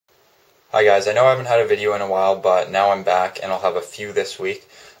Hi guys, I know I haven't had a video in a while, but now I'm back and I'll have a few this week.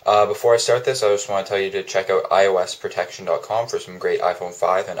 Before I start this, I just want to tell you to check out iOSprotection.com for some great iPhone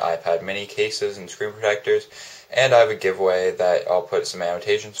 5 and iPad mini cases and screen protectors. And I have a giveaway that I'll put some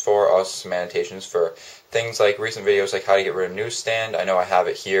annotations for, also some annotations for things like recent videos like how to get rid of newsstand. I know I have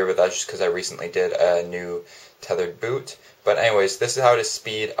it here, but that's just because I recently did a new tethered boot. But anyways, this is how to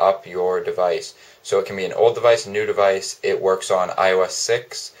speed up your device. So it can be an old device, a new device. It works on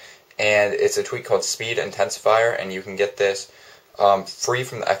iOS6. And it's a tweak called Speed Intensifier, and you can get this free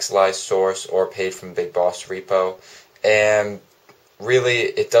from the xSellize source or paid from Big Boss repo. And really,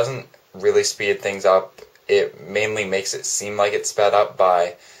 it doesn't really speed things up. It mainly makes it seem like it's sped up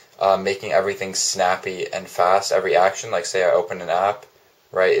by making everything snappy and fast. Every action, like say I open an app,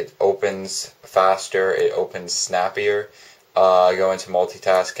 right? It opens faster, it opens snappier. I go into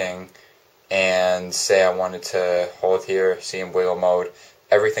multitasking, and say I wanted to hold here, see in wiggle mode.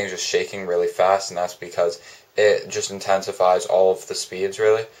 Everything's just shaking really fast, and that's because it just intensifies all of the speeds,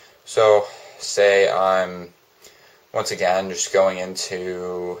 really. So, say I'm, once again, just going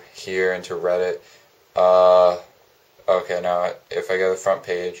into here, into Reddit. Okay, now, if I go to the front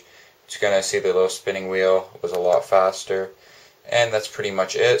page, it's going to see the little spinning wheel was a lot faster. And that's pretty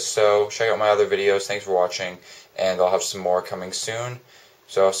much it. So, check out my other videos. Thanks for watching, and I'll have some more coming soon.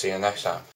 So, I'll see you next time.